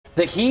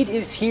The heat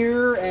is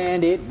here,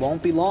 and it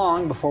won't be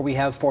long before we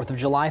have 4th of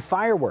July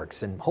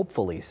fireworks and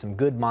hopefully some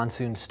good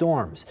monsoon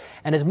storms.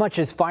 And as much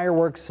as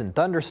fireworks and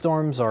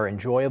thunderstorms are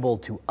enjoyable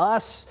to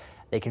us,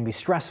 they can be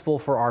stressful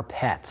for our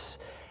pets.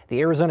 The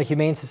Arizona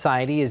Humane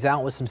Society is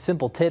out with some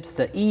simple tips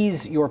to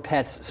ease your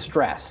pet's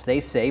stress. They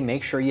say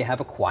make sure you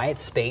have a quiet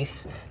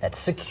space that's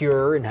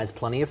secure and has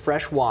plenty of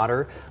fresh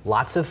water,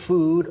 lots of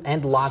food,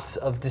 and lots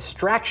of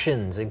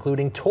distractions,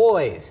 including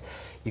toys.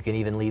 You can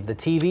even leave the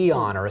TV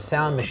on or a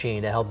sound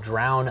machine to help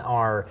drown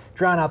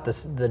out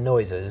the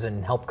noises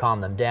and help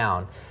calm them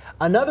down.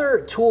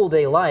 Another tool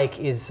they like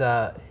is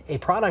a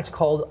product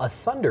called a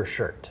thunder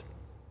shirt.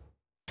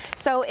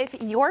 So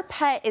if your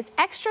pet is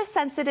extra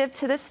sensitive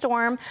to the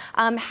storm,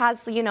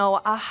 has,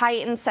 a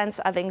heightened sense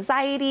of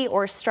anxiety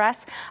or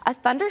stress, a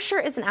thunder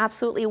shirt is an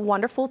absolutely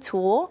wonderful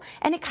tool,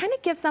 and it kind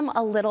of gives them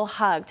a little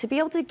hug to be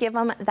able to give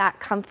them that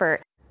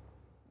comfort.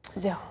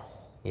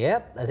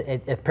 Yep,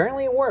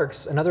 apparently it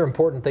works. Another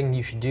important thing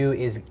you should do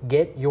is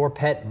get your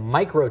pet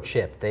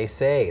microchipped. They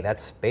say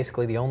that's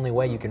basically the only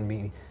way you can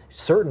be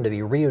certain to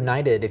be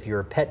reunited if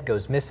your pet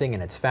goes missing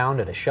and it's found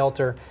at a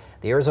shelter.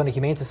 The Arizona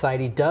Humane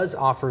Society does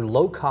offer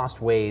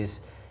low-cost ways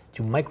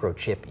to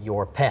microchip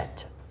your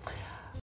pet.